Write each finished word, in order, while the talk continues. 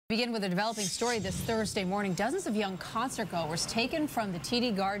Begin with a developing story this Thursday morning. Dozens of young concertgoers taken from the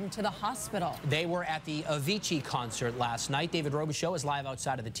TD Garden to the hospital. They were at the Avicii concert last night. David Robichaud is live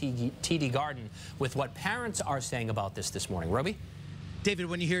outside of the TD Garden with what parents are saying about this morning. Roby? David,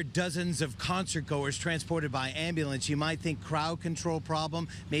 when you hear dozens of concertgoers transported by ambulance, you might think crowd control problem.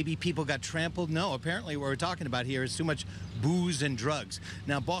 Maybe people got trampled. No, apparently what we're talking about here is too much booze and drugs.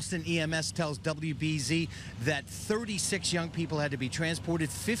 Now, Boston EMS tells WBZ that 36 young people had to be transported,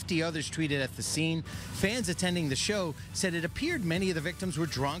 50 others treated at the scene. Fans attending the show said it appeared many of the victims were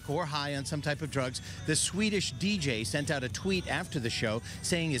drunk or high on some type of drugs. The Swedish DJ sent out a tweet after the show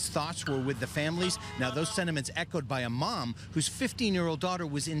saying his thoughts were with the families. Now, those sentiments echoed by a mom whose 15-year-old daughter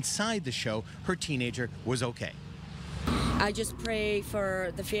was inside the show. Her teenager was okay. I just pray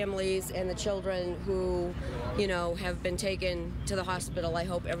for the families and the children who, have been taken to the hospital. I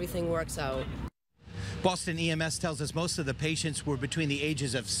hope everything works out. Boston EMS tells us most of the patients were between the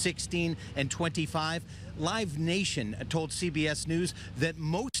ages of 16 and 25. Live Nation told CBS News that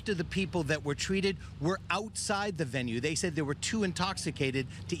most of the people that were treated were outside the venue. They said they were too intoxicated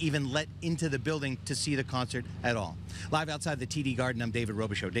to even let into the building to see the concert at all. Live outside the TD Garden, I'm David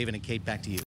Robichaud. David and Kate, back to you.